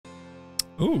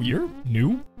Oh, you're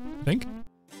new, I think.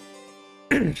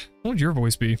 What would your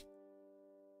voice be?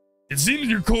 It seems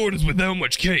your court is without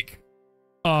much cake.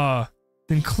 Then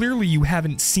clearly you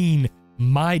haven't seen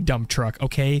my dump truck,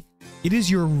 okay? It is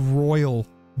your royal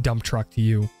dump truck to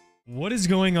you. What is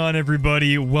going on,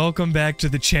 everybody? Welcome back to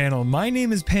the channel. My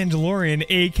name is Pandalorian,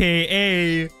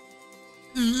 aka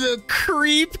the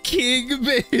Creep King,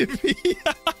 baby.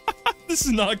 This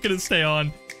is not gonna stay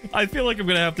on. I feel like I'm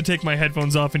gonna have to take my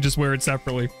headphones off and just wear it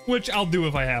separately, which I'll do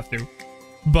if I have to.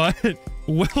 But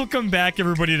welcome back,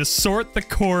 everybody, to Sort the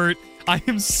Court. I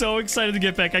am so excited to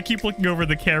get back. I keep looking over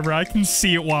the camera. I can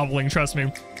see it wobbling, trust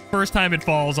me. First time it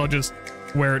falls, I'll just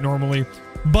wear it normally.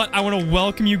 But I want to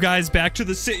welcome you guys back to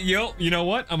the city. Yo, you know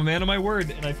what? I'm a man of my word,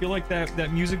 and I feel like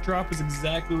that music drop is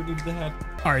exactly what needs to happen.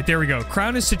 All right, there we go.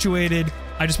 Crown is situated.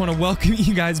 I just want to welcome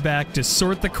you guys back to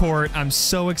Sort the Court. I'm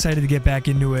so excited to get back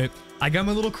into it. I got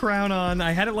my little crown on.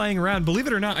 I had it lying around. Believe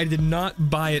it or not, I did not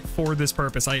buy it for this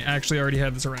purpose. I actually already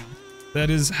had this around.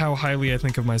 That is how highly I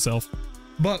think of myself.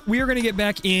 But we are going to get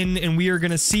back in, and we are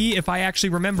going to see if I actually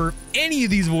remember any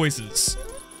of these voices.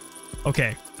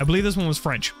 Okay, I believe this one was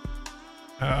French.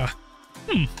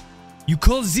 You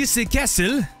call this a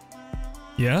castle?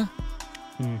 Yeah?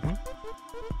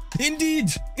 Indeed,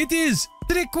 it is.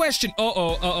 Trick question.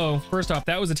 First off,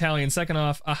 that was Italian. Second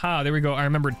off, aha, there we go. I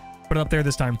remembered. Put it up there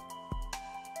this time.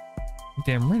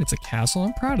 Damn right, it's a castle.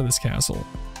 I'm proud of this castle.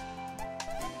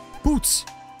 Boots.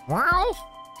 Wow.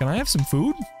 Can I have some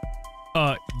food?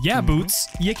 Yeah, Boots.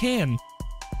 You can.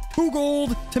 2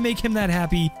 gold to make him that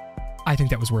happy. I think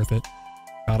that was worth it.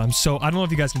 God, I don't know if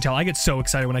you guys can tell. I get so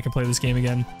excited when I can play this game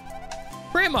again.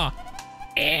 Grandma.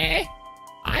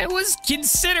 I was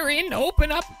considering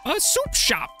open up a soup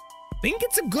shop. Think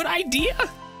it's a good idea?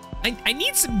 I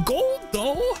need some gold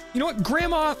though. You know what,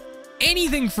 Grandma?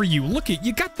 Anything for you. Look at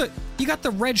you got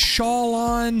the red shawl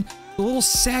on, the little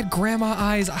sad grandma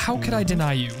eyes. How could I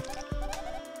deny you?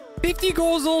 50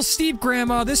 gold's a little steep,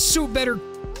 Grandma. This soup better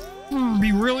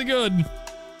be really good.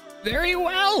 Very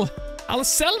well. I'll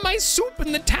sell my soup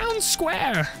in the town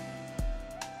square.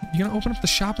 You gonna open up the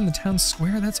shop in the town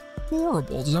square? That's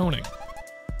horrible zoning.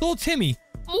 Little Timmy.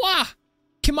 Moi.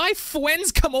 Can my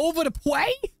friends come over to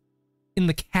play? In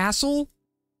the castle?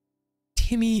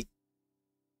 Timmy.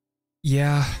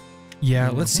 Yeah,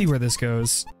 let's see where this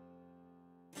goes.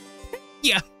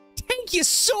 Yeah, thank you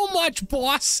so much,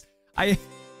 boss.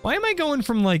 Why am I going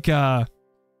from like,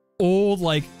 old,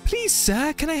 like, please,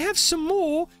 sir, can I have some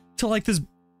more? To like this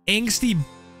angsty,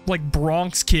 like,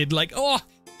 Bronx kid, like, oh,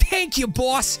 thank you,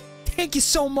 boss. Thank you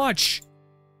so much.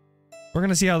 We're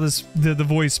gonna see how the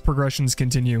voice progressions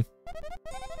continue.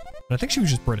 I think she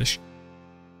was just British.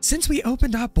 Since we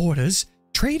opened our borders,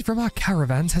 trade from our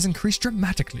caravans has increased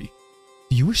dramatically.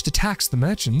 Do you wish to tax the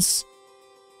merchants?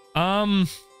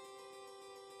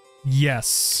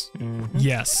 Yes.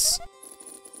 Yes.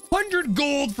 100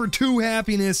 gold for 2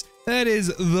 happiness. That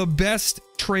is the best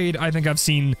trade I think I've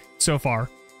seen so far.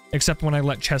 Except when I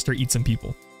let Chester eat some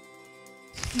people.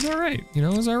 It's alright. You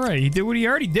know, it's alright. He did what he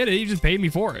already did. He just paid me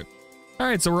for it.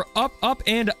 Alright, so we're up, up,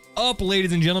 and up,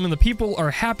 ladies and gentlemen. The people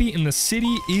are happy and the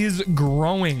city is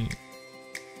growing.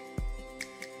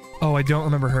 Oh, I don't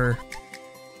remember her.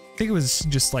 I think it was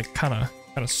just like kind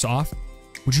of soft.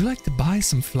 Would you like to buy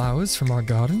some flowers from our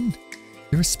garden?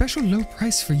 They're a special low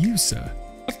price for you, sir.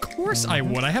 Of course I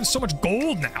would. I have so much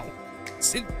gold now.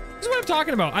 This is what I'm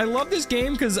talking about. I love this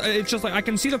game because it's just like I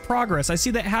can see the progress. I see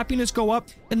that happiness go up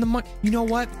and the money. You know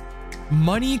what?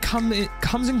 Money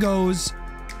comes and goes,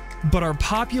 but our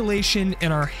population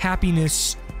and our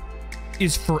happiness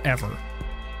is forever.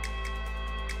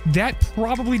 That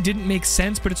probably didn't make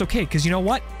sense, but it's okay, because you know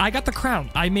what? I got the crown.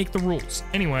 I make the rules.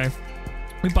 Anyway,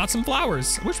 we bought some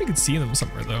flowers. I wish we could see them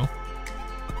somewhere, though.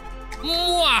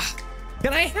 Mwah!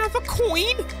 Can I have a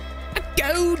coin? A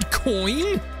gold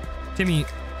coin? Timmy,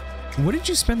 what did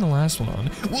you spend the last one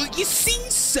on? Well, you see,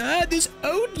 sir, this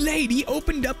old lady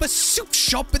opened up a soup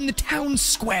shop in the town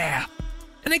square,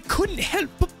 and I couldn't help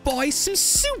but buy some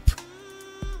soup.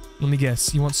 Let me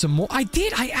guess, you want some more? I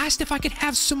did. I asked if I could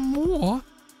have some more.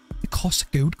 It costs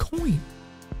a gold coin.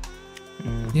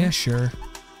 Yeah, sure.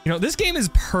 You know, this game is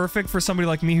perfect for somebody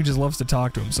like me who just loves to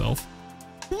talk to himself.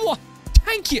 What?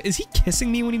 Thank you. Is he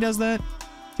kissing me when he does that?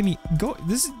 Timmy, go.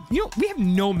 This is, you know, we have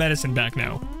no medicine back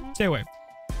now. Stay away.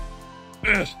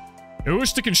 Ugh. I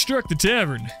wish to construct a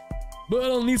tavern, but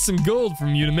I'll need some gold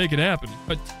from you to make it happen.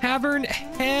 A tavern?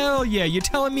 Hell yeah. You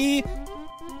telling me?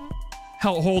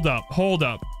 Hell, hold up. Hold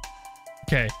up.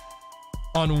 Okay.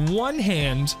 On one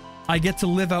hand, I get to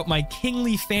live out my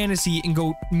kingly fantasy and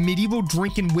go medieval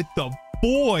drinking with the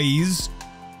boys.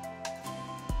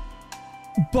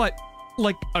 But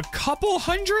like a couple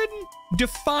hundred?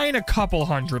 Define a couple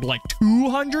hundred, like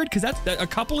 200? Because that's a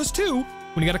couple is two.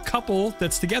 When you got a couple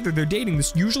that's together, they're dating.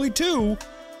 This usually two.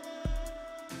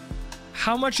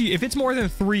 How much? If it's more than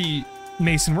 3,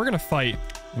 Mason, we're gonna fight.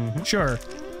 Sure.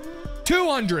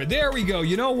 200. There we go.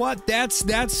 You know what? That's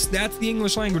the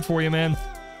English language for you, man.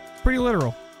 Pretty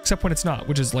literal, except when it's not,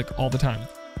 which is like all the time.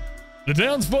 The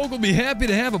townsfolk will be happy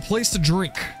to have a place to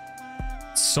drink.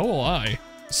 So will I.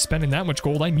 Spending that much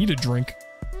gold, I need a drink.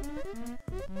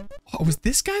 Oh, was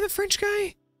this guy the French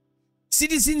guy?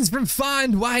 Citizens from far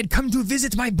and wide come to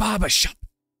visit my barber shop.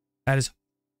 That is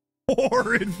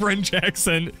horrid French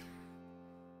accent.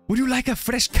 Would you like a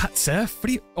fresh cut, sir?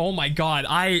 Oh my god,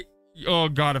 oh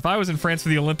god, if I was in France for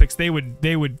the Olympics, they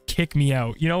would kick me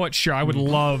out. You know what? Sure, I would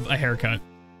love a haircut.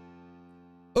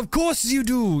 Of course you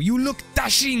do. You look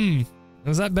dashing.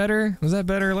 Was that better? Was that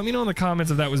better? Let me know in the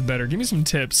comments if that was better. Give me some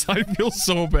tips. I feel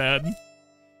so bad.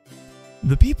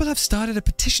 The people have started a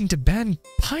petition to ban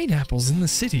pineapples in the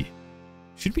city.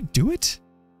 Should we do it?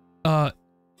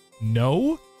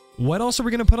 No. What else are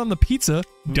we gonna put on the pizza?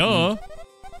 Duh.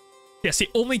 Yeah, see,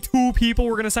 only 2 people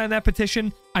were gonna sign that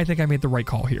petition. I think I made the right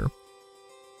call here.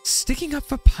 Sticking up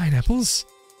for pineapples?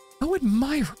 How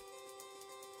admirable.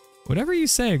 Whatever you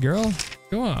say, girl.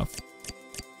 Go off.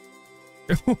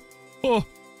 Oh,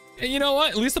 and you know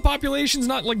what? At least the population's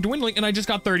not like dwindling, and I just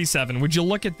got 37. Would you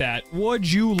look at that?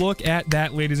 Would you look at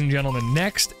that, ladies and gentlemen?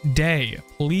 Next day,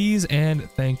 please and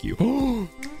thank you. Boom,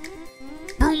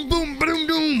 boom, boom,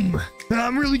 boom.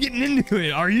 I'm really getting into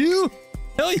it. Are you?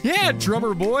 Hell yeah,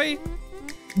 drummer boy.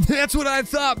 That's what I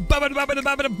thought.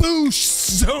 Boosh.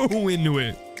 So into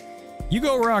it. You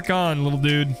go rock on, little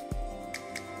dude.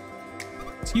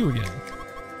 It's you again.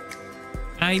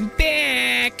 I'm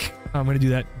back. I'm gonna do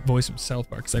that voice from South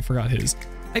Park because I forgot his.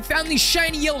 I found these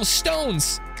shiny yellow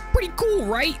stones. Pretty cool,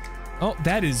 right? Oh,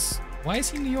 that is... Why is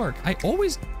he in New York? I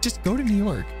always just go to New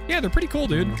York. Yeah, they're pretty cool,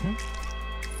 dude.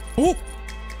 Oh!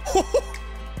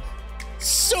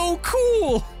 So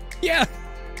cool! Yeah.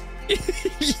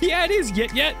 Yeah, it is.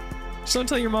 Yet. Just don't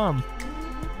tell your mom.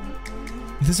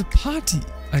 There's a party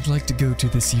I'd like to go to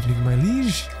this evening, my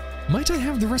liege. Might I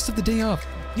have the rest of the day off?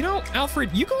 You know,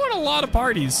 Alfred, you go on a lot of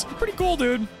parties. You're pretty cool,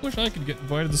 dude. Wish I could get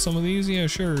invited to some of these. Yeah,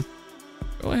 sure.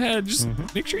 Go ahead. Just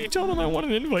make sure you tell them I want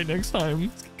an invite next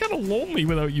time. It's kind of lonely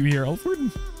without you here, Alfred.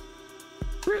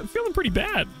 I'm feeling pretty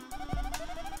bad.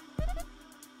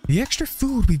 The extra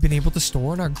food we've been able to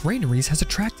store in our granaries has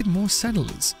attracted more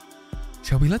settlers.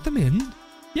 Shall we let them in?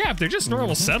 Yeah, if they're just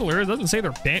normal settlers, it doesn't say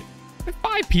they're banned.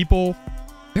 5 people.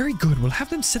 Very good. We'll have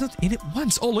them settled in at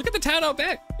once. Oh, look at the town out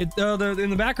back. In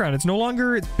the background. It's no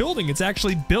longer building. It's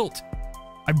actually built.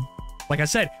 Like I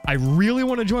said, I really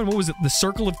want to join. What was it? The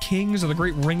Circle of Kings or the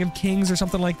Great Ring of Kings or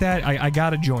something like that. I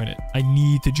gotta join it. I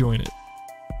need to join it.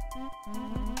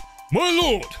 My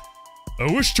lord,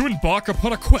 I wish to embark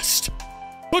upon a quest.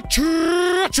 A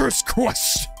treacherous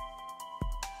quest.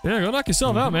 Yeah, go knock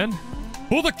yourself out, man.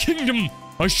 For the kingdom,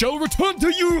 I shall return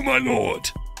to you, my lord.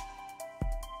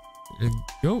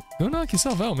 Go knock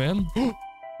yourself out, man.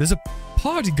 There's a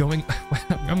party going...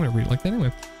 I'm gonna read it like that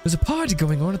anyway. There's a party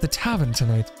going on at the tavern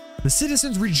tonight. The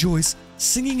citizens rejoice,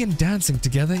 singing and dancing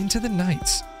together into the night.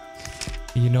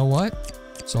 You know what?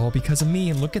 It's all because of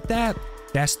me, and look at that.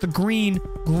 That's the green.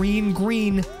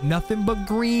 Green. Nothing but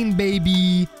green,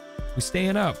 baby. We're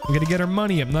staying up. We gotta get our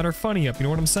money up, not our funny up. You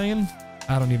know what I'm saying?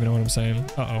 I don't even know what I'm saying.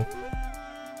 Uh-oh.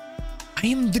 I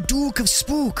am the Duke of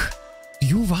Spook. Do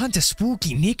you want a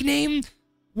spooky nickname?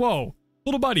 Whoa,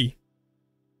 little buddy.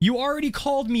 You already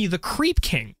called me the Creep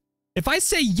King. If I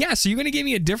say yes, are you gonna give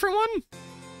me a different one?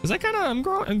 Cause I'm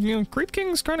growing, you know, Creep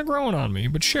King's kind of growing on me,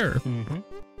 but sure.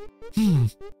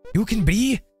 You can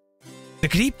be the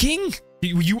Creep King?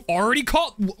 You already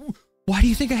called? Why do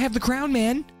you think I have the crown,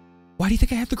 man? Why do you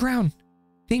think I have the crown?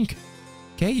 Think.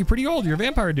 Okay, you're pretty old. You're a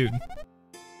vampire dude.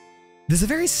 There's a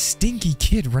very stinky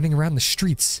kid running around the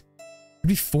streets. Would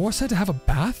we force her to have a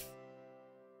bath?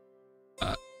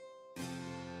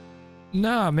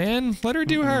 Nah, man. Let her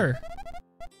do her.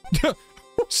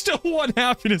 Still one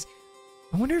happiness.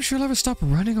 I wonder if she'll ever stop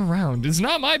running around. It's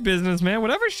not my business, man.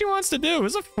 Whatever she wants to do.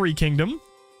 It's a free kingdom.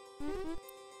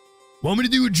 Want me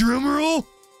to do a drum roll?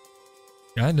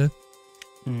 Kinda.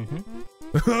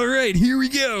 All right, here we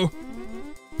go.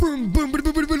 Boom, boom, boom,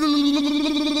 boom, boom, boom.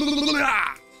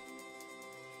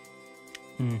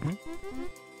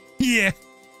 Yeah,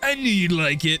 I knew you'd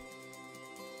like it.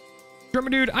 Drummer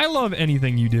dude, I love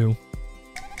anything you do.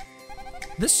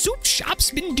 The soup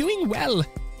shop's been doing well.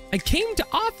 I came to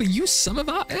offer you some of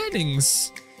our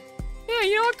earnings. Yeah,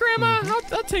 you know what, Grandma?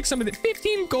 I'll take some of it.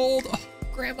 15 gold. Oh,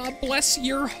 Grandma, bless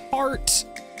your heart.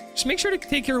 Just make sure to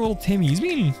take care of little Timmy. He's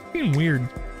being weird.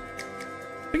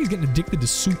 I think he's getting addicted to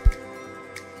soup.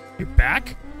 You're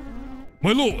back?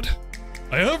 My lord,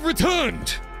 I have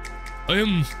returned. I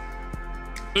am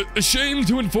ashamed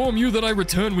to inform you that I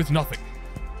return with nothing.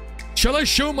 Shall I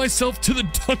show myself to the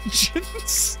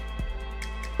dungeons?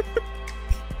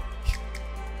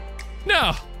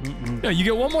 No. No, you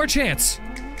get one more chance.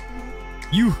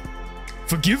 You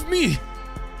forgive me?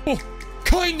 Oh,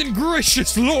 kind and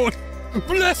gracious lord,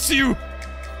 bless you.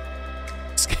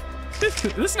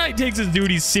 This knight takes his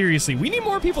duties seriously. We need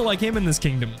more people like him in this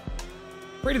kingdom.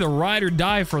 Ready to ride or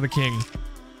die for the king.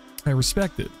 I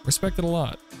respect it. Respect it a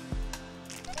lot.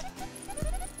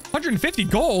 150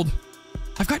 gold?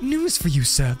 I've got news for you,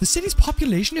 sir. The city's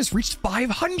population has reached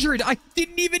 500. I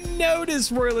didn't even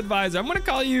notice, Royal Advisor. I'm gonna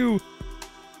call you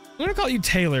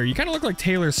Taylor. You kind of look like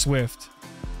Taylor Swift.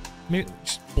 Maybe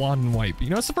just blonde and white. But, you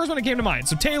know, it's the first one that came to mind.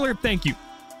 So Taylor, thank you.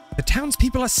 The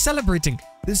townspeople are celebrating.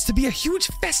 There's to be a huge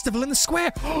festival in the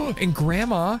square. And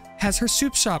Grandma has her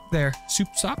soup shop there. Soup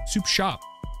shop.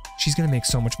 She's gonna make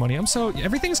so much money.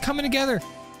 Everything's coming together.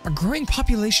 Our growing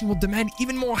population will demand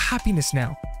even more happiness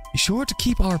now. Be sure to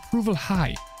keep our approval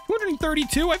high.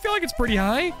 232? I feel like it's pretty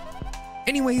high.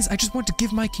 Anyways, I just want to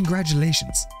give my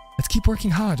congratulations. Let's keep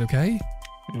working hard, okay?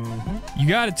 You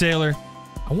got it, Taylor.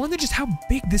 I wonder just how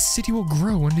big this city will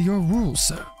grow under your rule,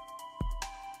 sir.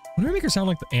 Why do I make her sound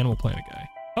like the Animal Planet guy?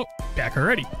 Oh, back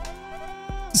already.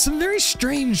 Some very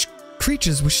strange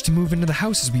creatures wish to move into the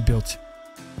houses we built.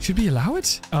 Should we allow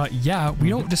it? Yeah, we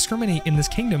don't discriminate in this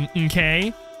kingdom,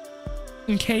 okay?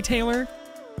 Okay, Taylor?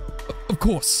 Of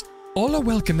course. All are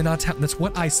welcome in our town. That's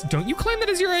what I... Don't you claim that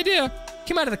as your idea?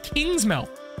 Came out of the king's mouth.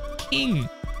 King.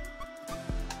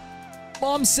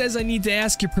 Mom says I need to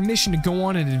ask your permission to go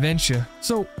on an adventure.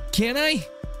 So, can I?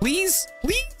 Please?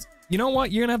 Please? You know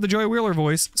what? You're gonna have the Joy Wheeler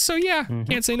voice. So yeah,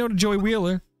 can't say no to Joy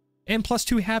Wheeler. And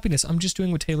 +2 happiness. I'm just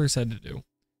doing what Taylor said to do.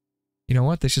 You know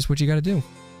what? That's just what you gotta do.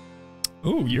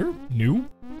 Oh, you're new,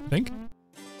 I think.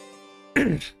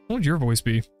 What would your voice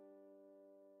be?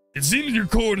 It seems your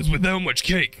court is without much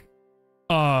cake.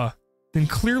 Then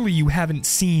clearly you haven't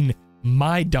seen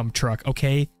my dump truck,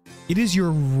 okay? It is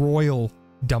your royal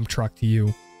dump truck to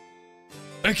you.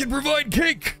 I can provide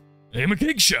cake. I am a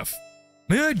cake chef.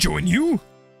 May I join you?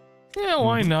 Yeah,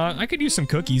 why not? I could use some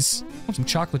cookies. I want some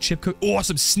chocolate chip cookies. Oh,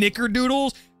 some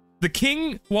snickerdoodles. The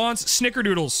king wants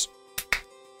snickerdoodles.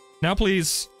 Now,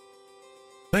 please.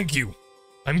 Thank you.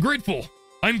 I'm grateful.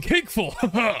 I'm cakeful.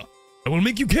 Haha. I will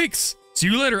make you cakes. See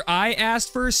you later. I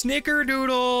asked for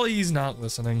snickerdoodle. He's not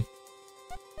listening.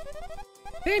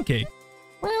 Pancake.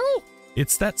 Well,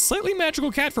 it's that slightly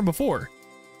magical cat from before.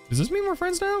 Does this mean we're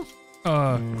friends now?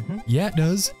 Yeah, it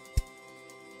does.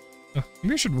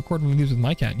 Maybe I should record one of these with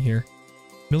my cat in here.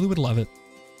 Millie would love it.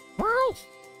 Well,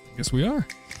 I guess we are.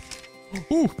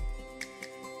 Ooh.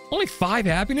 Only 5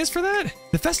 happiness for that?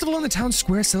 The festival in the town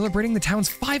square celebrating the town's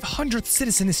 500th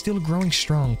citizen is still growing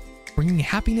strong, bringing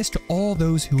happiness to all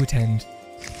those who attend.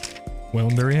 Well,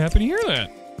 I'm very happy to hear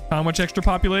that. How much extra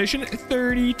population?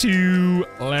 32.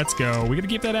 Let's go. We gotta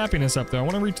keep that happiness up, though. I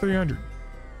want to reach 300.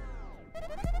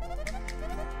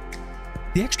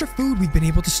 The extra food we've been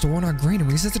able to store in our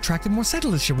granaries has attracted more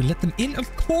settlers. Should we let them in?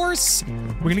 Of course.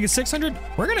 We're gonna get 600.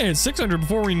 We're gonna hit 600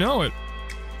 before we know it.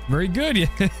 Very good.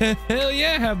 Hell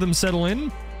yeah, have them settle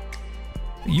in.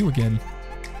 You again.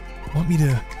 Want me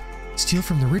to steal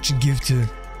from the rich and give to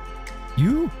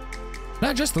you?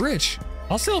 Not just the rich.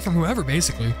 I'll steal from whoever,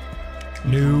 basically.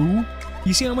 No.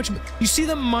 You see how much... You see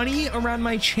the money around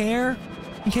my chair?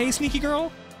 Okay, sneaky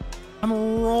girl? I'm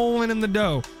rolling in the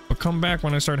dough. But come back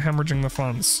when I start hemorrhaging the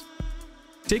funds.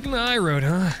 Taking the high road,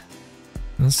 huh?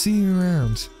 I'll see you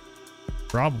around.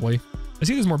 Probably. I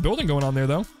see there's more building going on there,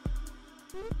 though.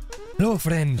 Hello,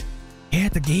 friend. Here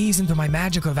to gaze into my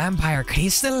magical vampire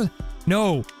crystal?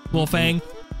 No, Wolfang.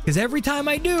 Because every time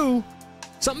I do,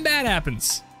 something bad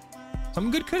happens.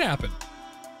 Something good could happen.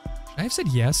 Should I have said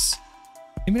yes?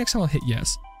 Maybe next time I'll hit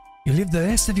yes. You live the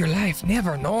rest of your life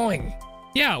never knowing.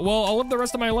 Yeah, well, I'll live the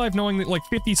rest of my life knowing that like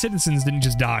 50 citizens didn't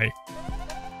just die.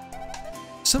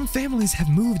 Some families have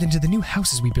moved into the new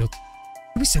houses we built.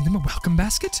 Can we send them a welcome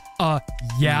basket?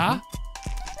 Yeah.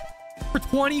 For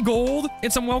 20 gold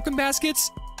and some welcome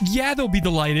baskets? Yeah, they'll be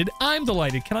delighted. I'm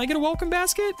delighted. Can I get a welcome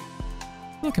basket?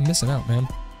 I feel like I'm missing out, man.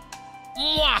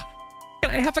 Mwah!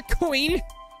 Can I have a coin?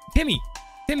 Timmy,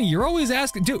 you're always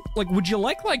asking, dude, like, would you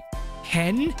like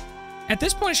 10? At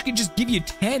this point, she could just give you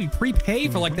 10, prepay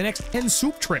for like the next 10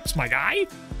 soup trips, my guy.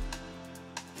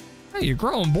 Hey, you're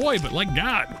growing, boy, but like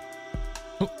God.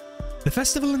 Oh, the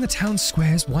festival in the town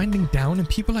square is winding down and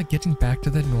people are getting back to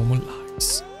their normal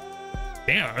lives.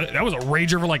 Damn, that was a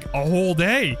rager for like a whole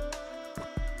day.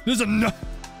 There's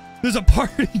a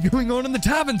party going on in the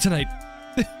tavern tonight.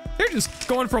 They're just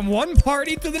going from one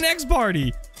party to the next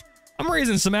party. I'm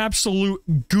raising some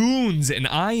absolute goons, and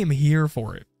I am here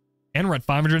for it. And we're at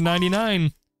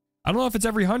 599. I don't know if it's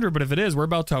every 100, but if it is, we're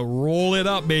about to roll it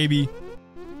up, baby.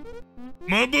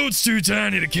 My boat's too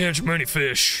tiny to catch many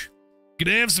fish. Could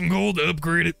I have some gold to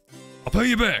upgrade it? I'll pay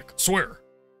you back, I swear.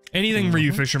 Anything for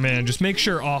you, fisherman. Just make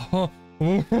sure.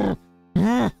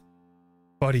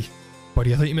 Buddy,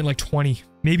 I thought you meant like 20,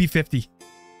 maybe 50.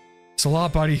 It's a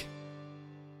lot, buddy.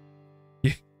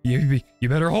 You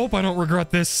better hope I don't regret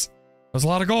this. There's a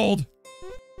lot of gold.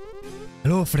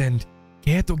 Hello, friend.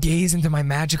 Care to gaze into my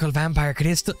magical vampire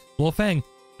crystal? Wolfang,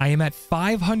 I am at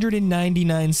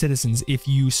 599 citizens. If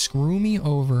you screw me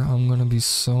over, I'm gonna be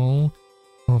so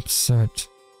upset.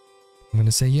 I'm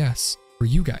gonna say yes for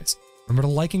you guys. Remember to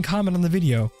like and comment on the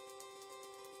video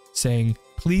saying,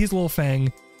 please,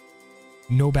 Wolfang,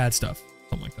 no bad stuff.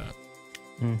 Something like that.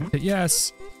 Hit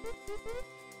yes.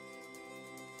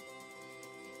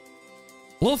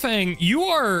 Wolfang, you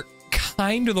are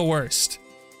kind of the worst.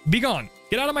 Be gone.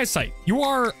 Get out of my sight. You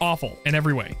are awful in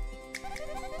every way.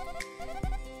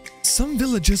 Some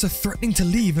villagers are threatening to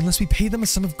leave unless we pay them a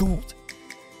sum of gold.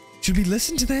 Should we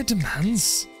listen to their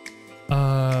demands?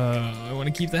 I want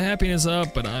to keep the happiness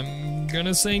up, but I'm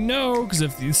gonna say no, because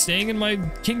if staying in my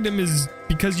kingdom is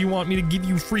because you want me to give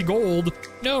you free gold,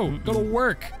 no, go to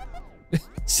work.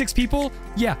 6 people?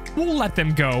 Yeah, we'll let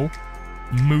them go.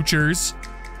 Moochers.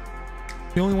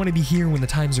 We only want to be here when the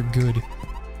times are good.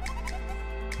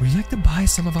 Would you like to buy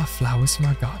some of our flowers from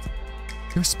our garden?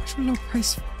 They're a special low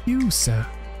price for you, sir.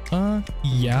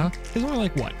 Yeah. There's only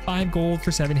like, what, 5 gold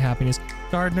for 7 happiness.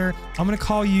 Gardener, I'm gonna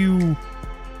call you...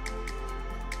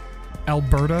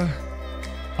 Alberta.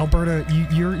 Alberta,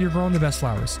 you're growing the best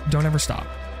flowers. Don't ever stop.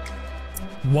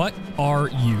 What are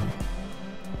you?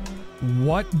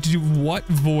 What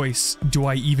voice do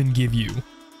I even give you?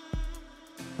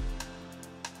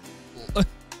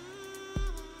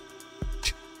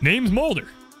 Name's Mulder.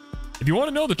 If you want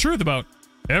to know the truth about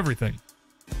everything,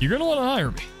 you're gonna want to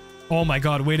hire me. Oh my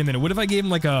god, wait a minute. What if I gave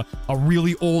him like a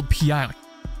really old PI? Like,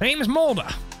 name's Mulder.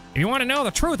 If you want to know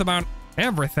the truth about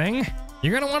everything,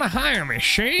 you're gonna want to hire me,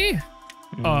 see?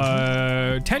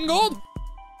 10 gold?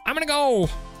 I'm gonna go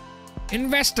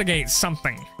investigate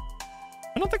something.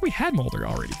 I don't think we had Mulder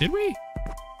already, did we?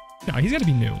 No, he's gotta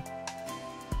be new.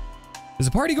 There's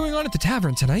a party going on at the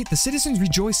tavern tonight. The citizens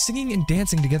rejoice, singing and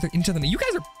dancing together into the night. You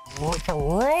guys are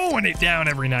throwing it down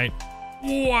every night.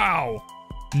 Wow.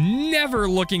 Never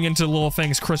looking into Little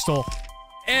Fang's crystal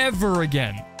ever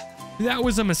again. That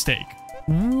was a mistake.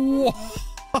 What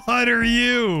are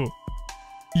you?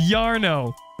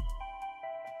 Yarno.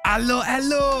 Hello,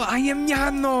 hello. I am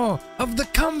Yarno of the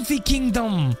Comfy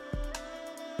Kingdom.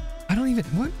 I don't even...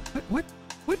 What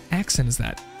accent is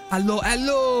that? Hello,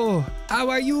 hello. How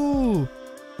are you?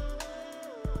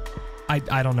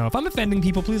 I don't know. If I'm offending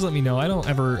people, please let me know. I don't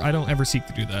ever seek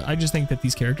to do that. I just think that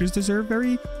these characters deserve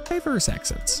very diverse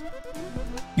accents.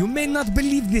 You may not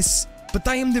believe this, but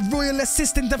I am the royal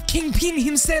assistant of Kingpin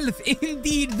himself.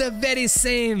 Indeed, the very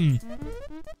same.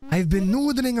 I've been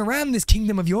noodling around this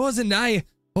kingdom of yours and I...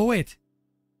 Oh, wait.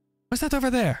 What's that over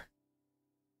there?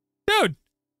 Dude!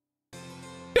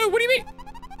 Dude, what do you mean?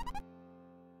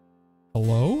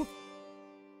 Hello?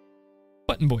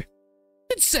 Button boy.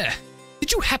 Good sir,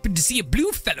 did you happen to see a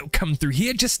blue fellow come through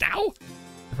here just now?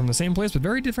 They're from the same place but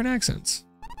very different accents.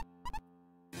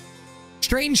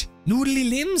 Strange noodly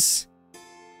limbs?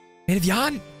 Made of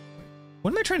yarn?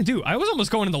 What am I trying to do? I was almost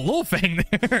going into Lil Fang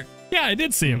there. Yeah, I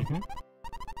did see him.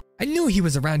 I knew he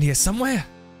was around here somewhere.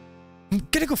 I'm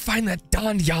gonna go find that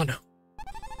Don Yano.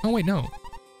 Oh wait, no.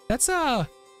 That's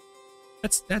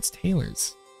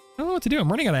Taylor's. I don't know what to do. I'm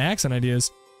running out of accent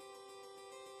ideas.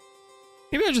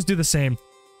 Maybe I'll just do the same.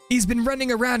 He's been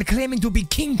running around claiming to be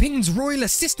Kingpin's royal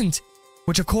assistant,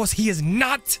 which of course he is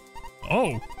not.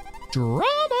 Oh,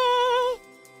 drama.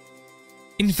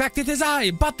 In fact, it is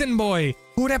I, Button Boy,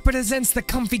 who represents the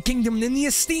Comfy Kingdom in the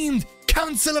esteemed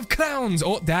Council of Crowns.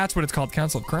 Oh, that's what it's called,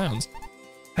 Council of Crowns.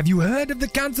 Have you heard of the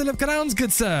Council of Crowns,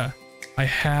 good sir? I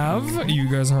have. You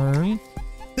guys heard?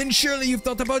 Then surely you've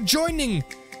thought about joining.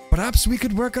 Perhaps we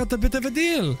could work out a bit of a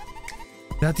deal.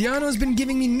 Tatiano's been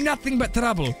giving me nothing but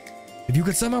trouble. If you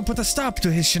could somehow put a stop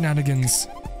to his shenanigans,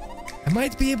 I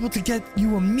might be able to get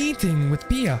you a meeting with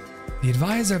Pia, the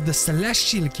advisor of the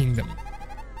Celestial Kingdom.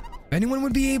 If anyone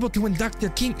would be able to induct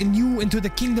you into the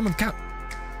Kingdom of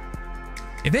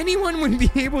If anyone would be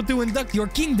able to induct your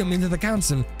kingdom into the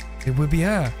council, it would be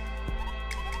her.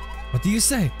 What do you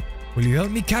say? Will you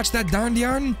help me catch that darned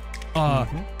yarn?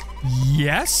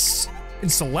 Yes? In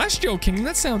Celestial Kingdom?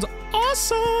 That sounds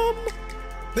awesome!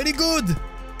 Very good.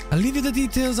 I'll leave the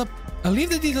details up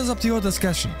to your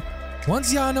discussion.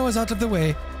 Once Yano is out of the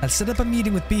way, I'll set up a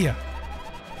meeting with Bia.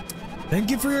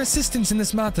 Thank you for your assistance in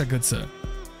this matter, good sir.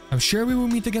 I'm sure we will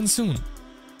meet again soon.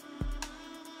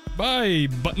 Bye,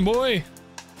 button boy.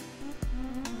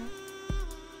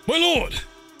 My lord,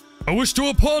 I wish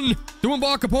to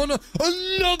embark upon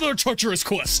another treacherous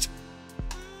quest.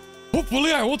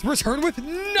 Hopefully I won't return with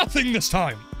nothing this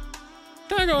time.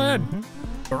 Yeah, go ahead.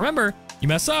 But remember, you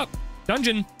mess up.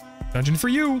 Dungeon. Dungeon for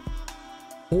you.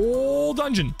 Whole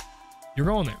dungeon. You're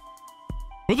going there.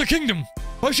 For the kingdom,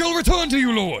 I shall return to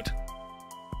you, lord.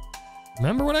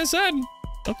 Remember what I said.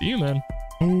 Up to you, man.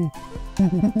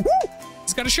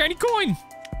 He's got a shiny coin.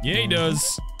 Yeah, he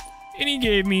does. And he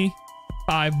gave me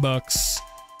 $5.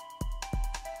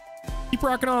 Keep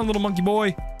rocking on, little monkey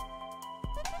boy.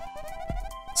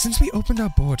 Since we opened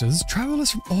our borders,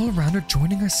 travelers from all around are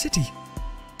joining our city.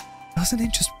 Doesn't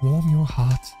it just warm your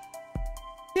heart?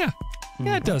 Yeah.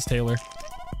 Yeah, it does, Taylor.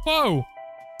 Whoa.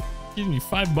 Giving me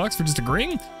 $5 for just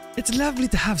agreeing? It's lovely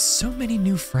to have so many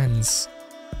new friends.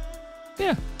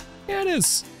 Yeah. Yeah, it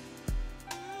is.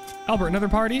 Albert, another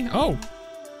party? Oh.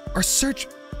 Our search...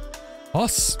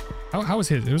 Us. How was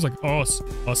his? It was like us.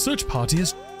 Our search party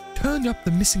has turned up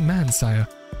the missing man, sire.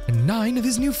 And 9 of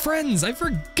his new friends. I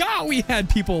forgot we had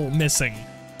people missing.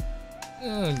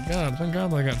 Oh, God. Thank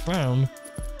God I got found.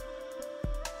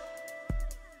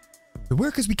 The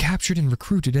workers we captured and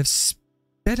recruited have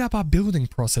sped up our building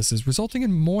processes, resulting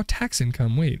in more tax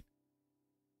income. Wait.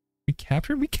 We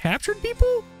captured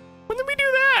people? When did we do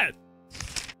that?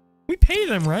 We pay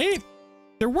them, right?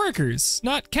 They're workers,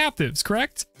 not captives,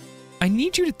 correct? I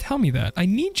need you to tell me that. I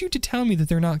need you to tell me that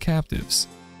they're not captives.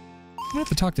 I'm gonna have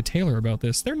to talk to Taylor about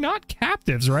this. They're not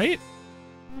captives, right?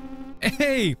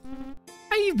 Hey,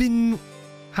 I've been...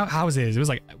 How was it? It was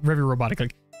like very robotic.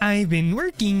 Like, I've been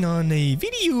working on a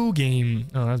video game.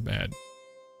 Oh, that's bad.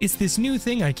 It's this new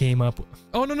thing I came up with.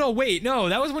 Oh, no, wait. No,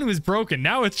 that was when it was broken.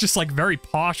 Now it's just like very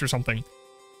posh or something.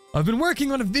 I've been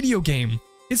working on a video game.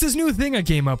 It's this new thing I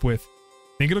came up with.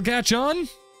 Think it'll catch on?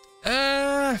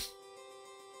 I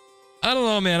don't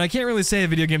know, man. I can't really say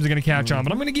video games are going to catch on,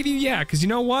 but I'm going to give you yeah, because you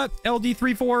know what? LD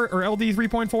 3.4 or LD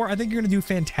 3.4, I think you're going to do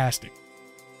fantastic.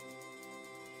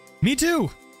 Me too.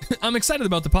 I'm excited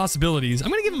about the possibilities. I'm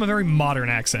going to give him a very modern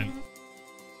accent.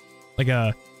 Like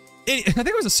I think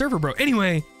it was a server bro.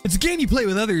 Anyway, it's a game you play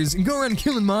with others and go around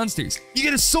killing monsters. You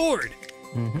get a sword.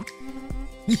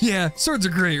 Yeah, swords are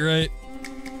great, right?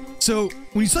 So,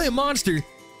 when you slay a monster,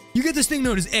 you get this thing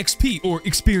known as XP, or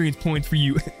experience points for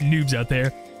you noobs out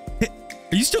there.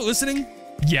 Are you still listening?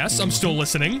 Yes, I'm still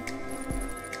listening.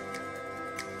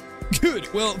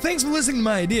 Good, well, thanks for listening to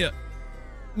my idea.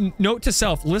 Note to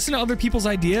self, listen to other people's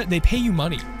idea, they pay you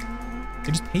money.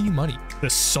 They just pay you money. The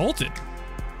Sultan?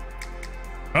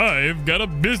 I've got a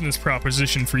business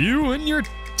proposition for you in your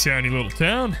tiny little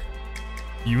town.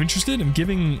 You interested in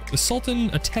giving the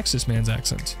Sultan a Texas man's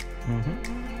accent?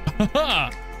 Haha!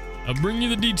 I'll bring you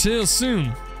the details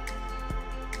soon.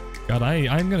 God,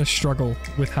 I'm gonna struggle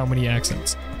with how many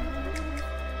accents.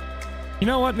 You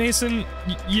know what, Mason?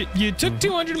 You took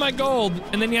 200 of my gold,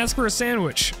 and then you asked for a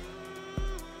sandwich.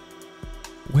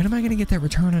 When am I gonna get that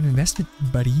return on investment,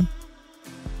 buddy?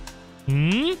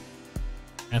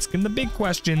 Asking the big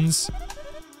questions.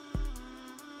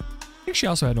 I think she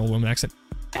also had an old woman accent.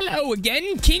 Hello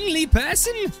again, kingly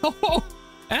person. Oh,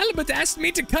 Albert asked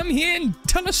me to come here and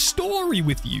tell a story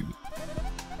with you.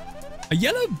 A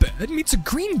yellow bird meets a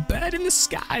green bird in the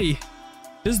sky.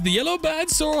 Does the yellow bird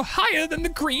soar higher than the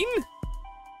green?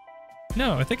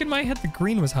 No, I think in my head the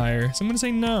green was higher, so I'm gonna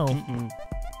say no.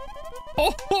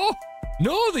 Oh,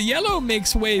 no, the yellow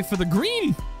makes way for the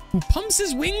green, who pumps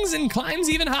his wings and climbs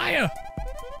even higher.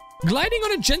 Gliding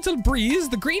on a gentle breeze,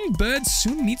 the green bird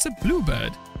soon meets a blue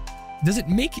bird. Does it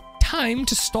make time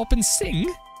to stop and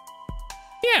sing?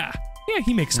 Yeah,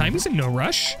 he makes time. He's in no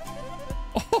rush.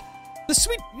 Oh, the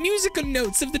sweet musical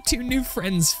notes of the 2 new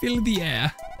friends fill the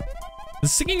air. The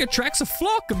singing attracts a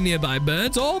flock of nearby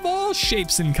birds of all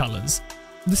shapes and colors.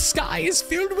 The sky is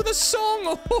filled with a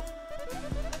song. Oh,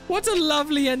 what a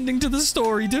lovely ending to the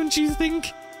story, don't you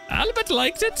think? Albert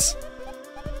liked it.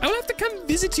 I will have to come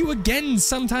visit you again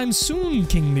sometime soon,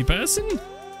 kingly person.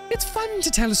 It's fun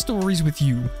to tell stories with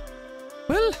you.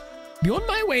 Well, be on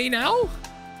my way now.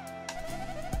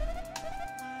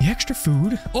 The extra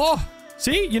food. Oh,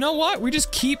 see, you know what? We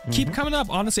just keep coming up.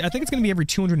 Honestly, I think it's gonna be every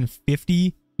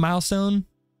 250 milestone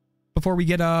before we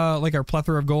get like our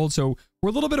plethora of gold. So we're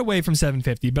a little bit away from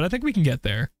 750, but I think we can get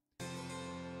there.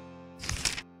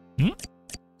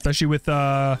 Especially with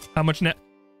how much net.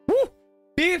 Woo!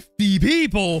 50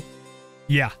 people?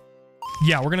 Yeah.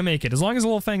 Yeah, we're gonna make it. As long as the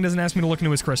little fang doesn't ask me to look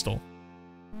into his crystal.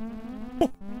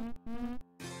 Oh.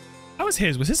 How was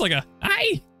his? Was his like a,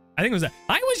 hi? I think it was a,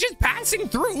 I was just passing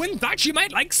through and thought you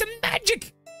might like some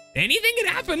magic. Anything could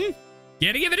happen.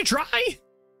 Gotta give it a try.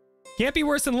 Can't be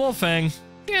worse than Little Fang.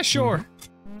 Yeah, sure.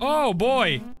 Oh,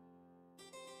 boy.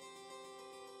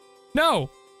 No.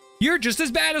 You're just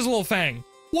as bad as Little Fang.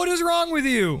 What is wrong with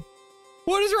you?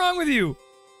 What is wrong with you?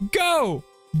 Go.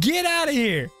 Get out of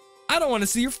here. I don't want to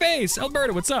see your face.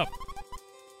 Alberta, what's up?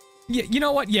 Yeah, you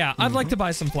know what? Yeah, I'd like to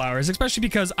buy some flowers, especially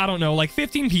because, I don't know, like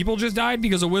 15 people just died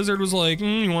because a wizard was like,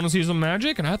 you want to see some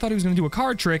magic? And I thought he was going to do a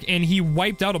card trick, and he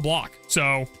wiped out a block.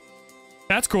 So,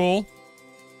 that's cool.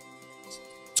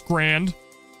 It's grand.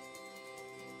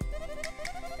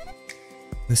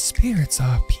 The spirits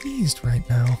are appeased right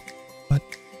now, but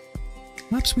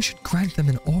perhaps we should grant them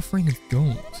an offering of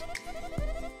gold.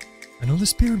 I know the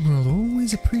spirit world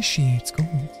always appreciates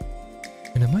gold,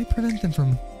 and it might prevent them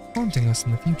from haunting us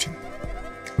in the future.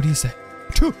 What do you say?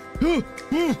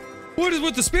 What is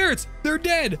with the spirits? They're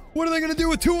dead. What are they gonna do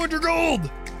with 200 gold?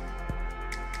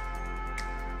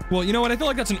 Well, you know what? I feel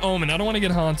like that's an omen. I don't want to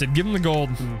get haunted. Give them the gold.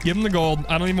 Give them the gold.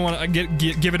 I don't even want to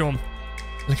give it to them.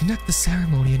 We'll conduct the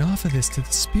ceremony and offer this to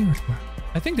the spirit world.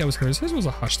 I think that was hers. Hers was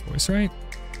a hushed voice, right?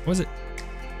 Was it?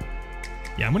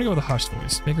 Yeah, I'm gonna go with a hushed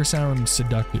voice. Make her sound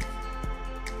seductive.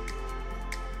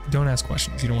 Don't ask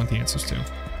questions you don't want the answers to.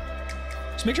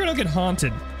 Just make sure I don't get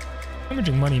haunted.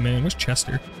 Hemorrhaging money, man. Where's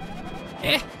Chester?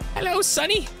 Hello,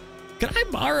 Sonny. Can I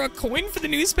borrow a coin for the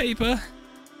newspaper?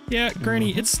 Yeah,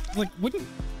 Granny, it's like, wouldn't,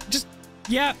 just,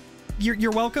 yeah,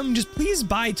 you're welcome. Just please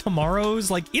buy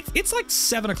tomorrow's, like, it's like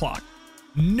 7 o'clock.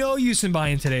 No use in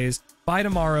buying today's. Buy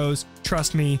tomorrow's.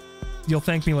 Trust me. You'll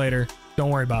thank me later. Don't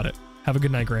worry about it. Have a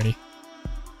good night, Granny.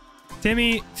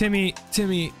 Timmy.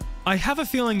 I have a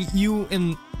feeling you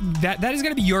and that is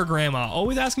gonna be your grandma.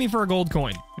 Always ask me for a gold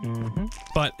coin.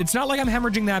 But it's not like I'm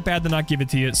hemorrhaging that bad to not give it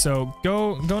to you. So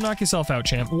go knock yourself out,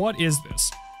 champ. What is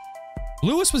this?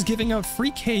 Lewis was giving out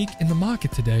free cake in the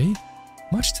market today,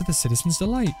 much to the citizens'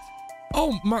 delight.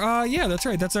 Oh, yeah, that's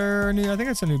right. That's our new. I think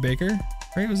that's a new baker,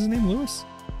 right? Was his name Lewis?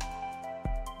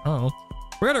 Oh,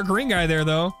 we got our green guy there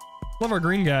though. Love our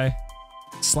green guy.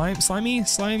 Slimus,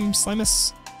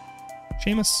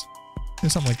 Seamus. Or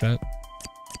something like that.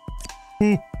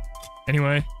 Ooh.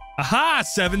 Anyway. Aha!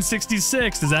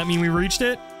 766. Does that mean we reached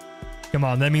it? Come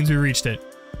on, that means we reached it.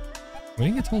 We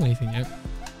didn't get told anything yet.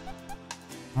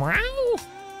 Meow!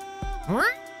 You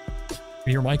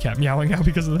hear my cat meowing now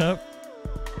because of that.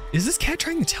 Is this cat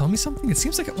trying to tell me something? It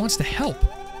seems like it wants to help.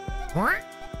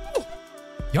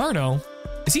 Yarno?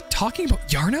 Is he talking about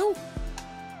Yarno?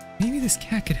 Maybe this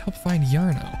cat could help find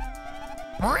Yarno.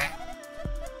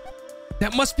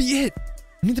 That must be it.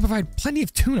 I need to provide plenty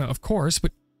of tuna, of course,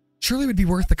 but surely it would be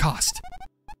worth the cost.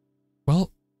 Well,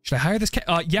 should I hire this cat?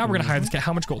 Yeah, we're gonna hire this cat.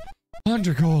 How much gold?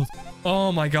 100 gold.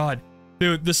 Oh my god.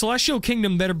 Dude, the Celestial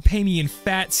Kingdom better pay me in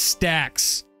fat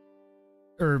stacks.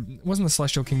 Or, it wasn't the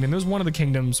Celestial Kingdom. It was one of the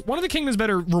kingdoms. One of the kingdoms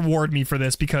better reward me for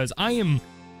this because I'm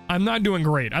not doing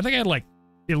great. I think I had like,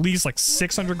 at least like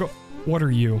 600 gold. What are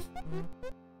you?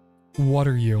 What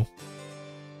are you?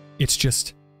 It's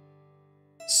just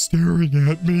staring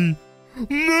at me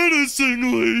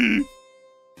menacingly.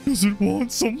 Does it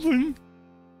want something?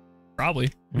 Probably.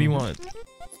 What do you want?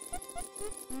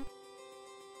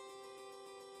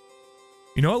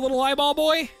 You know what, little eyeball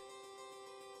boy?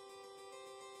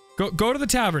 Go to the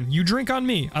tavern. You drink on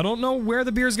me. I don't know where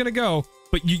the beer's gonna go,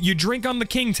 but you drink on the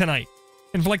king tonight.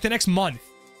 And for like the next month.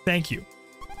 Thank you.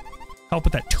 Help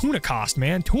with that tuna cost,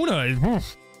 man. Tuna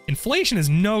is... inflation is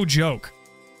no joke.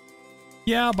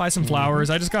 Yeah, I'll buy some flowers.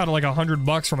 I just got like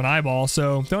 $100 from an eyeball,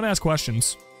 so don't ask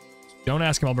questions. Don't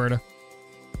ask him, Alberta.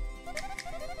 I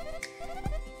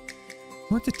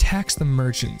want to tax the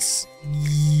merchants.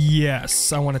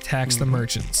 Yes, I want to tax the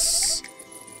merchants.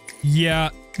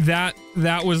 Yeah, that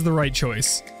was the right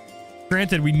choice.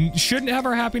 Granted, we shouldn't have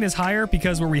our happiness higher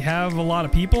because where we have a lot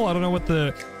of people, I don't know what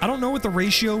the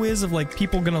ratio is of like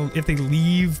people gonna, if they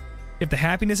leave, if the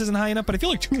happiness isn't high enough, but I feel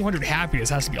like 200 happiness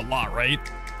has to be a lot, right?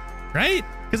 Right?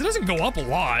 Because it doesn't go up a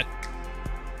lot.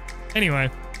 Anyway.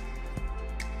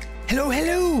 Hello.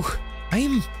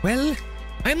 I'm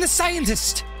the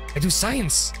scientist. I do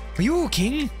science. Are you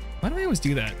king? Why do I always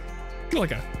do that? I feel like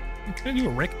can I do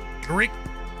a Rick? Rick?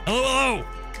 Hello.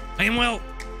 I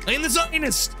am the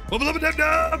scientist.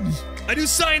 I do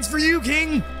science for you,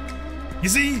 king. You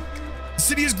see, the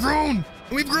city has grown,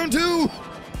 and we've grown too.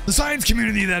 The science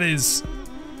community, that is.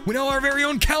 We know our very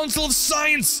own Council of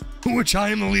Science, which I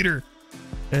am the leader.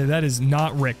 That is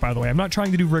not Rick, by the way. I'm not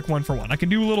trying to do Rick one for one. I can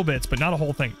do little bits, but not a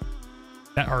whole thing.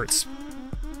 That hurts.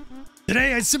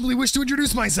 Today, I simply wish to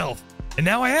introduce myself. And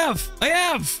now I have.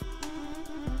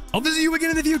 I'll visit you again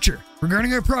in the future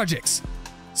regarding our projects.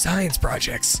 Science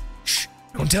projects. Shh,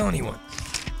 don't tell anyone.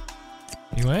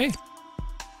 Anyway.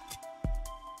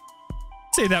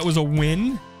 Say that was a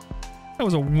win. That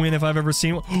was a win if I've ever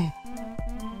seen one.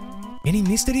 Any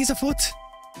mysteries afoot?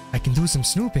 I can do some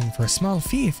snooping for a small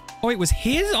fee. Oh, it was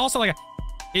his? Also like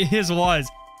his was.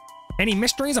 Any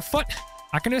mysteries afoot?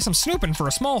 I can do some snooping for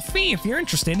a small fee if you're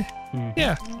interested.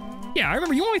 Yeah. Yeah, I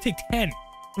remember you only take 10. And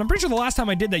I'm pretty sure the last time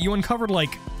I did that, you uncovered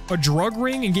like a drug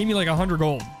ring and gave me like 100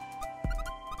 gold.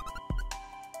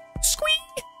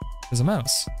 Squeak! There's a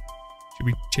mouse. Should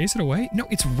we chase it away? No,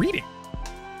 it's reading.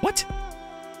 What?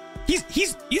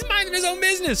 He's minding his own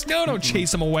business. No, don't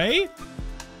chase him away.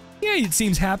 Yeah, it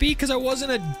seems happy because I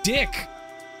wasn't a dick.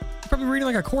 He's probably reading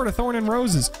like A Court of Thorn and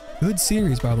Roses. Good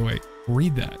series, by the way.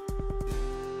 Read that.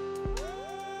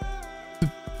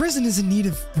 The prison is in need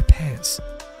of repairs.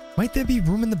 Might there be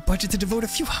room in the budget to devote a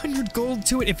few hundred gold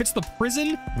to it? If it's the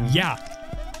prison, yeah.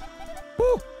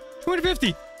 Woo! 250.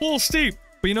 A little steep.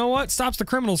 But you know what? Stops the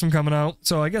criminals from coming out.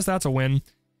 So I guess that's a win.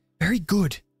 Very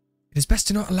good. It is best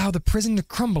to not allow the prison to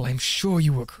crumble. I'm sure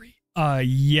you agree.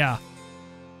 Yeah.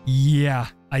 Yeah,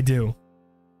 I do.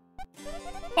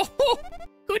 Oh,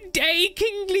 good day,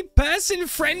 kingly person,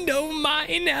 friend of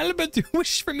mine. Albert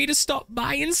wished for me to stop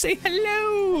by and say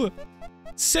hello.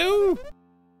 So,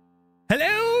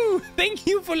 hello. Thank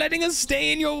you for letting us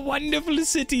stay in your wonderful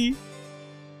city.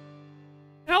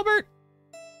 Albert,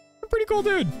 you're a pretty cool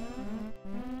dude.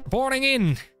 Reporting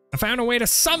in. I found a way to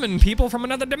summon people from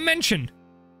another dimension.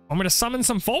 Want me to summon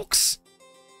some folks?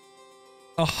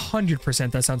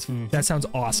 100%. That sounds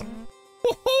awesome.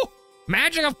 Woohoo!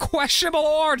 Magic of questionable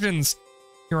origins.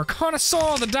 You're a connoisseur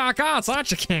of the dark arts,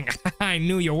 aren't you, King? I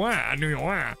knew you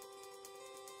were.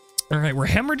 All right, we're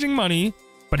hemorrhaging money,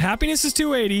 but happiness is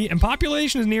 280 and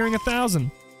population is nearing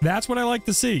 1,000. That's what I like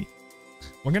to see.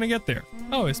 We're gonna get there.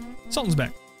 Oh, something's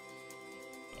back.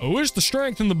 I wish to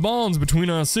strengthen the bonds between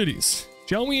our cities.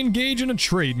 Shall we engage in a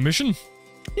trade mission?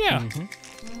 Yeah.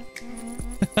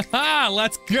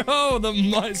 Let's go.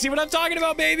 See what I'm talking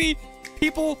about, baby?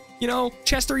 People, you know,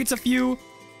 Chester eats a few.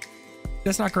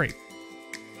 That's not great.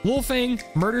 Wolfing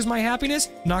murders my happiness.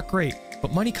 Not great.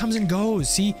 But money comes and goes.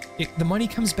 See, the money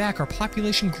comes back. Our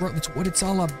population grows. That's what it's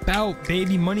all about,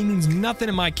 baby. Money means nothing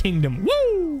in my kingdom.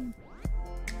 Woo!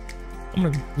 I'm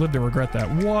gonna live to regret that.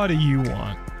 What do you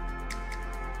want?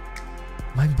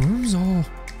 My broom's all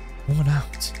worn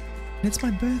out. And it's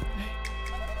my birthday.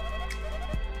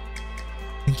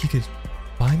 Think you could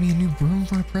buy me a new broom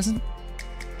for a present?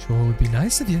 Sure would be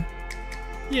nice of you.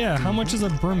 Yeah, how much does a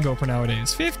broom go for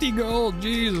nowadays? 50 gold!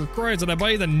 Jesus Christ, did I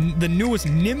buy you the newest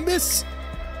Nimbus?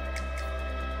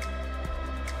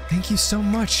 Thank you so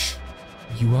much.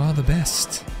 You are the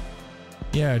best.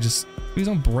 Yeah, just please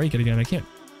don't break it again. I can't.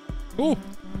 Ooh,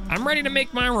 I'm ready to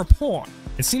make my report.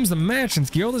 It seems the Merchants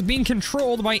Guild is being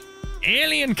controlled by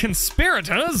alien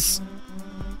conspirators.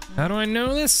 How do I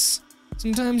know this?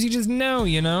 Sometimes you just know,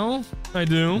 you know? I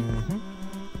do.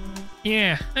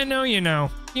 Yeah, I know you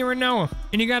know. You're a knower.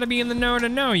 And you gotta be in the know to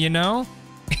know, you know?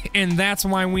 And that's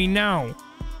why we know.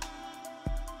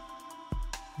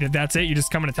 That's it? You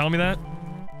just coming to tell me that?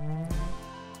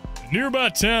 Nearby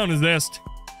town has asked...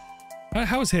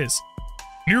 How's his?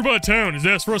 Nearby town has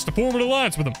asked for us to form an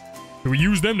alliance with them. So we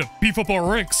use them to beef up our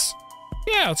ranks.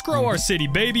 Yeah, let's grow our city,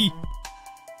 baby.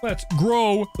 Let's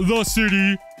grow the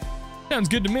city. Sounds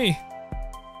good to me.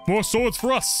 More swords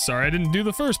for us. Sorry, I didn't do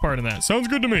the first part of that. Sounds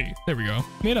good to me. There we go.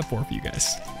 Made up for you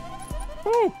guys.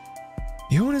 Woo!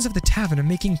 The owners of the tavern are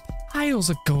making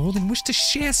piles of gold and wish to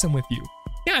share some with you.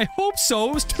 Yeah, I hope so.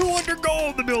 It was 200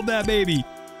 gold to build that baby.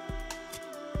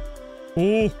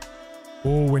 Oh,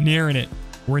 we're nearing it.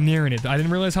 We're nearing it. I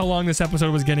didn't realize how long this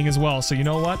episode was getting as well. So you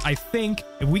know what? I think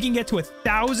if we can get to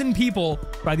 1,000 people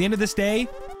by the end of this day,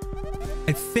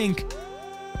 I think...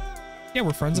 Yeah,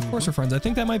 we're friends. Of course we're friends. I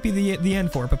think that might be the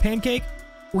end for it. But Pancake,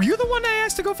 were you the one I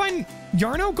asked to go find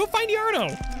Yarno? Go find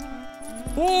Yarno.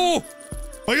 Oh,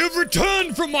 I have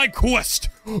returned from my quest.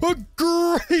 A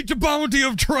great bounty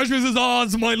of treasures is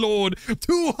ours, my lord.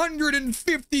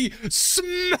 250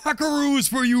 smackaroos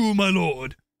for you, my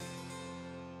lord.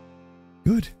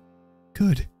 Good.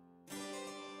 Good.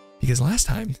 Because last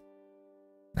time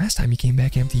you came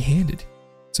back empty-handed.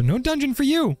 So no dungeon for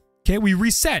you. Okay, we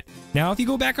reset. Now if you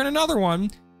go back on another one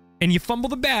and you fumble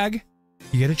the bag,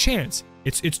 you get a chance.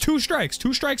 It's 2 strikes.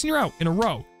 2 strikes and you're out in a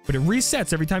row. But it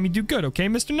resets every time you do good, okay,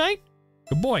 Mr. Knight?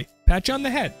 Good boy. Pat you on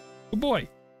the head. Good boy.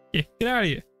 Yeah, get out of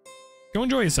here. Go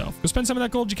enjoy yourself. Go spend some of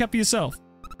that gold you kept for yourself.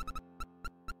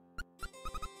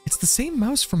 It's the same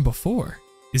mouse from before.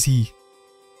 Is he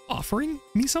offering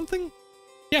me something?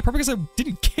 Yeah, probably because I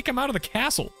didn't kick him out of the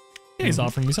castle. Yeah, he's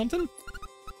offering me something.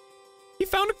 He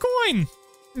found a coin.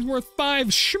 It's worth 5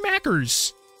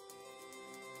 schmackers.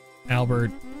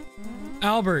 Albert,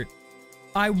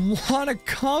 I want to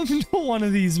come to one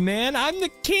of these, man. I'm the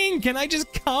king. Can I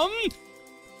just come?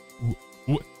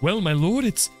 Well, my lord,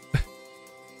 it's...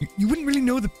 You wouldn't really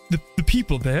know the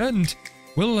people there, and...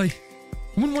 Well, I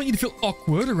wouldn't want you to feel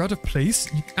awkward or out of place.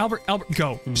 Albert,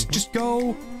 go. Just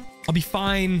go. I'll be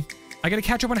fine. I gotta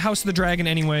catch up on House of the Dragon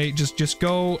anyway. Just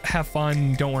go, have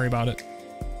fun. Don't worry about it.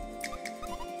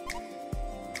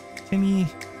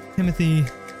 Timothy.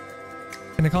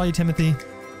 Can I call you Timothy?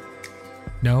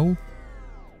 No.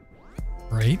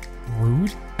 Right?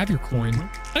 Rude. Have your coin.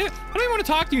 I don't even want to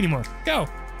talk to you anymore. Go.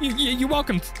 You're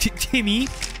welcome, Timmy.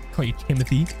 Call you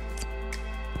Timothy.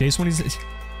 This one is.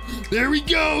 There we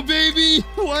go, baby!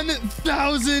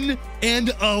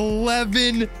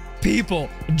 1,011 people.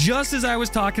 Just as I was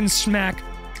talking smack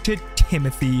to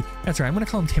Timothy. That's right. I'm gonna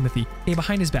call him Timothy. Hey,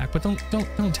 behind his back, but don't tell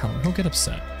him. He'll get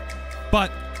upset.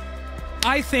 But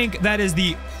I think that is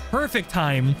the perfect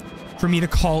time for me to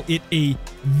call it a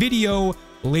video,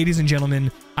 ladies and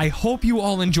gentlemen. I hope you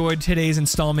all enjoyed today's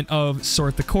installment of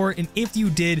Sort the Court, and if you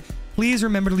did, please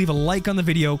remember to leave a like on the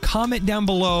video, comment down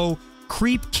below,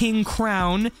 Creep King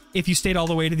Crown, if you stayed all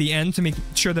the way to the end, to make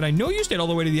sure that I know you stayed all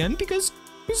the way to the end, because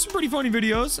these are some pretty funny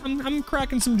videos. I'm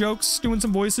cracking some jokes, doing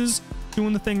some voices,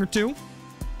 doing the thing or two.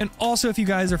 And also, if you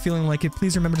guys are feeling like it,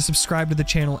 please remember to subscribe to the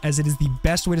channel, as it is the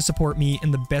best way to support me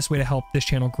and the best way to help this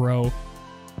channel grow.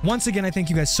 Once again, I thank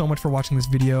you guys so much for watching this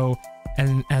video,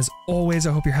 and as always,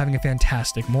 I hope you're having a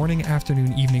fantastic morning,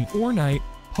 afternoon, evening, or night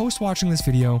post watching this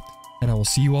video, and I will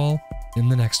see you all in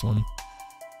the next one.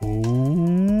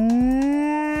 Oh.